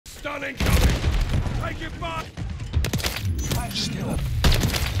Stun incoming! Take it back! Still.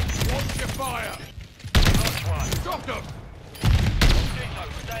 Watch your fire! Last one. Drop them!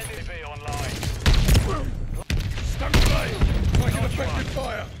 Stay B online. Stun blade! Like an effective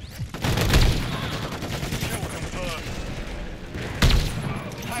fire! Kill confirmed.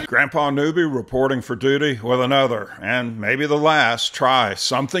 Grandpa Nooby reporting for duty with another, and maybe the last, try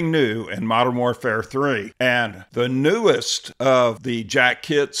something new in Modern Warfare 3. And the newest of the JAK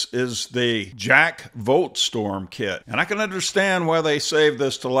kits is the JAK Voltstorm kit. And I can understand why they saved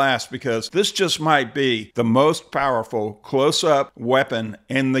this to last, because this just might be the most powerful close-up weapon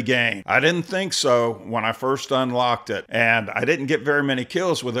in the game. I didn't think so when I first unlocked it, and I didn't get very many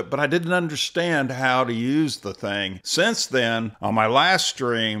kills with it, but I didn't understand how to use the thing. Since then, on my last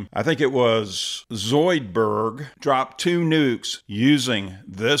stream, I think it was Zoidberg, dropped 2 nukes using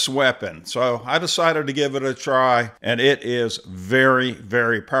this weapon. So I decided to give it a try, and it is very,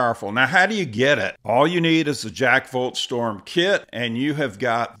 very powerful. Now, how do you get it? All you need is the JAK Voltstorm kit, and you have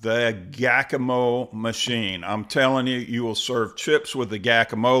got the guacamole machine. I'm telling you, you will serve chips with the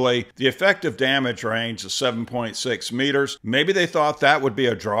guacamole. The effective damage range is 7.6 meters. Maybe they thought that would be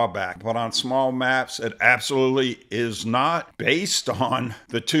a drawback, but on small maps, it absolutely is not, based on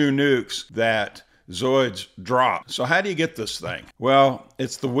the 2 nukes that Zoids drop. So how do you get this thing? Well,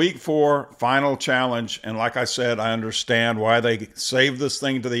 it's the week 4 final challenge, and like I said, I understand why they saved this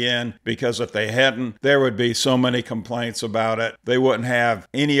thing to the end, because if they hadn't, there would be so many complaints about it. They wouldn't have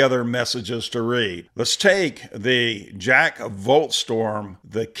any other messages to read. Let's take the JAK Voltstorm,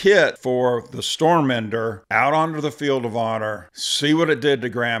 the kit for the Stormender, out onto the field of honor, see what it did to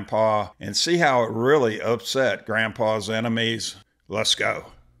Grandpa, and see how it really upset Grandpa's enemies. Let's go.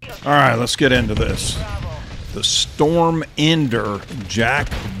 All right, let's get into this. The Stormender JAK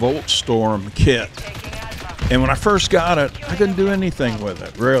Voltstorm kit. And when I first got it, I couldn't do anything with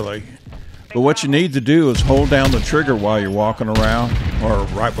it, really. But what you need to do is hold down the trigger while you're walking around, or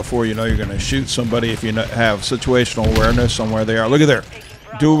right before you know you're going to shoot somebody if you have situational awareness on where they are. Look at there.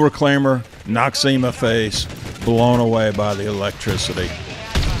 Dual reclaimer, knocks him in the face, blown away by the electricity.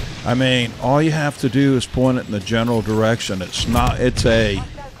 I mean, all you have to do is point it in the general direction. It's not a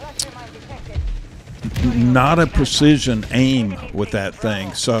precision aim with that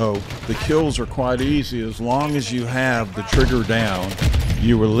thing. So the kills are quite easy as long as you have the trigger down.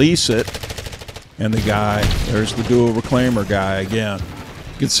 You release it, and the guy, there's the dual reclaimer guy again.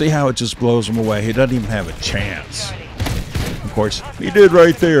 You can see how it just blows him away. He doesn't even have a chance. Of course, he did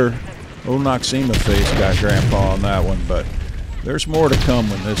right there. Little Noxema face got Grandpa on that one, but there's more to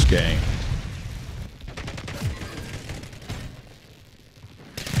come in this game.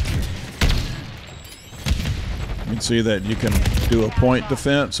 You can see that you can do a point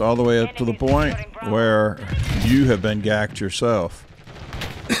defense all the way up to the point where you have been gacked yourself.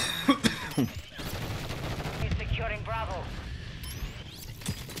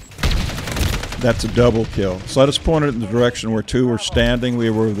 That's a double kill. So let us point it in the direction where 2 were standing.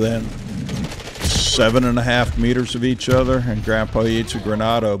 We were then 7.5 meters of each other, and Grandpa eats a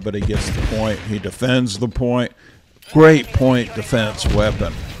Granado, but he gets the point. He defends the point. Great point defense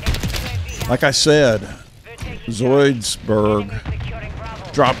weapon. Like I said, Zoidsberg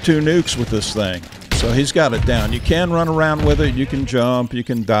dropped 2 nukes with this thing, so he's got it down. You can run around with it, you can jump, you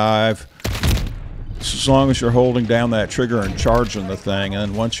can dive, as long as you're holding down that trigger and charging the thing,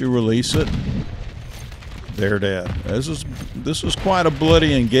 and once you release it, they're dead. This is quite a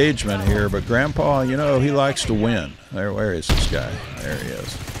bloody engagement here, but Grandpa, you know, he likes to win. Where is this guy? There he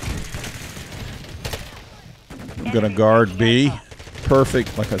is. I'm gonna guard B.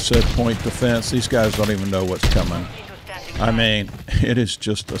 Perfect, like I said, point defense. These guys don't even know what's coming. I mean, it is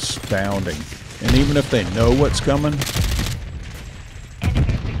just astounding. And even if they know what's coming,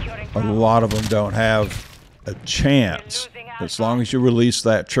 a lot of them don't have a chance as long as you release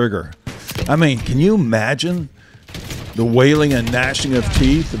that trigger. I mean, can you imagine the wailing and gnashing of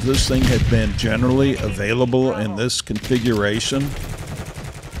teeth if this thing had been generally available in this configuration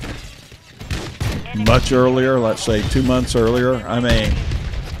much earlier, let's say 2 months earlier? I mean,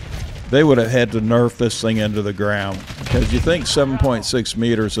 they would have had to nerf this thing into the ground. Because you think 7.6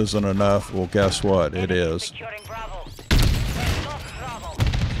 meters isn't enough, well, guess what? It is.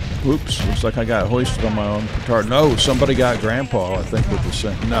 Oops, looks like I got hoisted on my own petard. No, somebody got Grandpa, I think, with the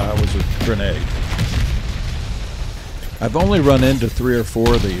same. No, it was a grenade. I've only run into 3 or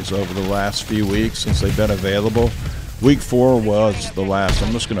 4 of these over the last few weeks since they've been available. Week 4 was the last.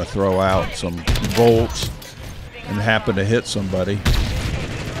 I'm just going to throw out some volts and happen to hit somebody.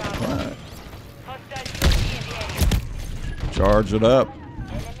 Right. Charge it up.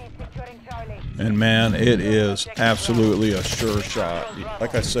 And man, it is absolutely a sure shot.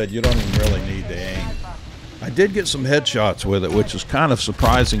 Like I said, you don't even really need to aim. I did get some headshots with it, which is kind of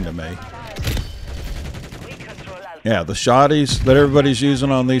surprising to me. Yeah, the shotties that everybody's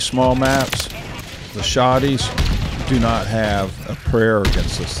using on these small maps, the shotties do not have a prayer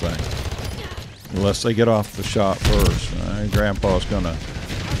against this thing. Unless they get off the shot first. Grandpa's gonna...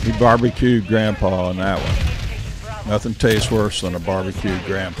 He barbecued Grandpa on that one. Nothing tastes worse than a barbecued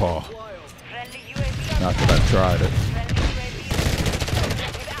Grandpa. Not that I've tried it.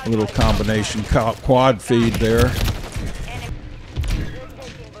 A little combination quad feed there.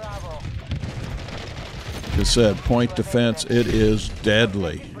 Like I said, point defense, it is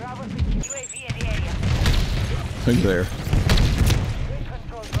deadly. Look there.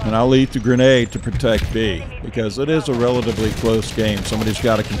 And I'll eat the grenade to protect B, because it is a relatively close game. Somebody's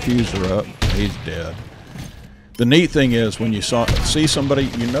got a confuser up. He's dead. The neat thing is when you see somebody,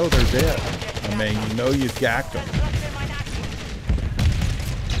 you know they're dead. I mean, you know you've gacked them.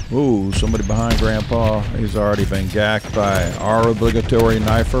 Ooh, somebody behind Grandpa. He's already been gacked by our obligatory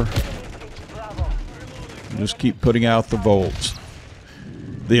knifer. Just keep putting out the volts.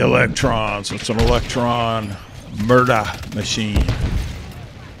 The electrons. It's an electron murder machine.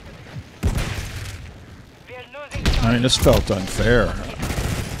 I mean, this felt unfair.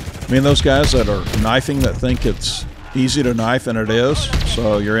 I mean, those guys that are knifing that think it's easy to knife, and it is.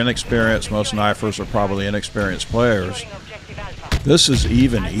 So you're inexperienced. Most knifers are probably inexperienced players. This is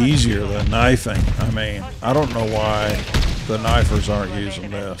even easier than knifing. I mean, I don't know why the knifers aren't using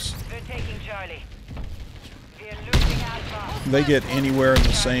this. They get anywhere in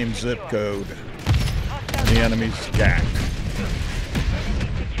the same zip code, and the enemy's gacked.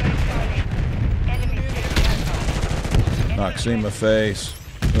 Knocks him in the face.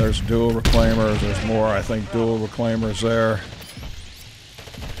 There's dual reclaimers. There's more, I think, dual reclaimers there.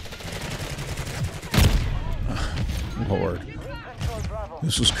 Lord.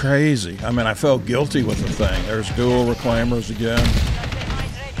 This is crazy. I mean, I felt guilty with the thing. There's dual reclaimers again.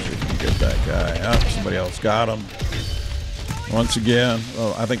 See if we can get that guy. Oh, somebody else got him. Once again,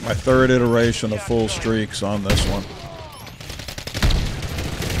 I think my third iteration of full streaks on this one.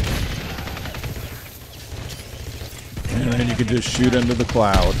 And then you can just shoot into the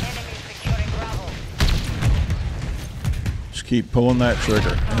cloud. Just keep pulling that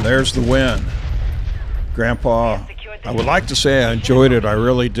trigger. And there's the win. Grandpa, I would like to say I enjoyed it. I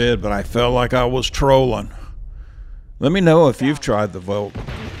really did, but I felt like I was trolling. Let me know if you've tried the Voltstorm.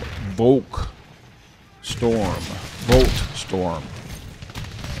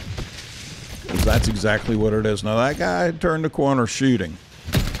 Because that's exactly what it is. Now that guy turned the corner shooting.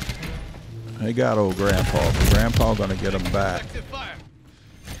 He got old Grandpa, but Grandpa gonna get him back.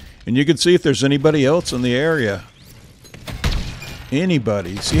 And you can see if there's anybody else in the area.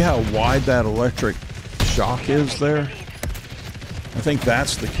 Anybody. See how wide that electric shock is there? I think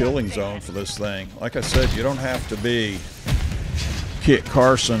that's the killing zone for this thing. Like I said, you don't have to be Kit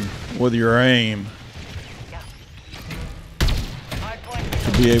Carson with your aim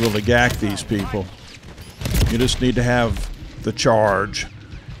to be able to gack these people. You just need to have the charge.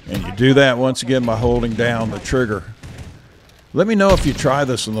 And you do that once again by holding down the trigger. Let me know if you try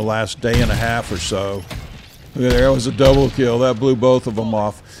this in the last day and a half or so. Look, there was a double kill. That blew both of them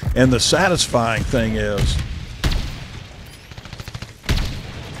off. And the satisfying thing is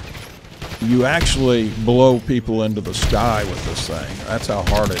you actually blow people into the sky with this thing. That's how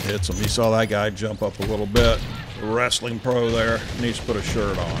hard it hits them. You saw that guy jump up a little bit. The wrestling pro there needs to put a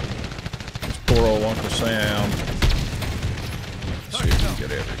shirt on. This poor old Uncle Sam. See if we can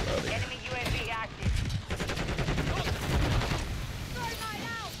get everybody.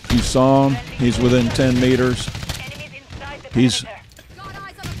 You saw him. He's within 10 meters. He's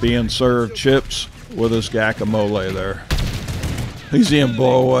being served chips with his guacamole there. He's seeing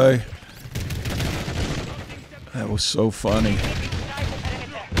blow away. That was so funny.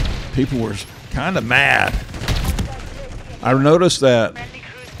 People were kind of mad. I noticed that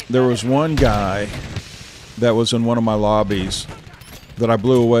there was one guy that was in one of my lobbies that I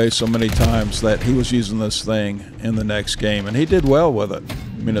blew away so many times that he was using this thing in the next game, and he did well with it.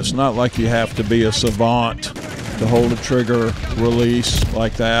 I mean, it's not like you have to be a savant to hold a trigger release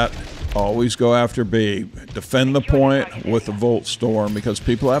like that. Always go after B. Defend the point with the Voltstorm because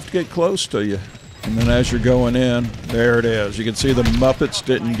people have to get close to you. And then as you're going in, there it is. You can see the Muppets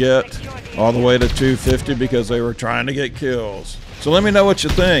didn't get all the way to 250 because they were trying to get kills. So let me know what you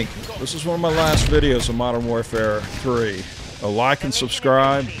think. This is one of my last videos of Modern Warfare 3. A like and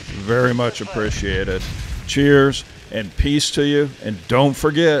subscribe, very much appreciated. Cheers and peace to you. And don't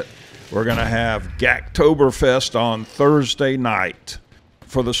forget, we're going to have Gacktoberfest on Thursday night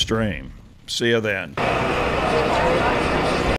for the stream. See you then.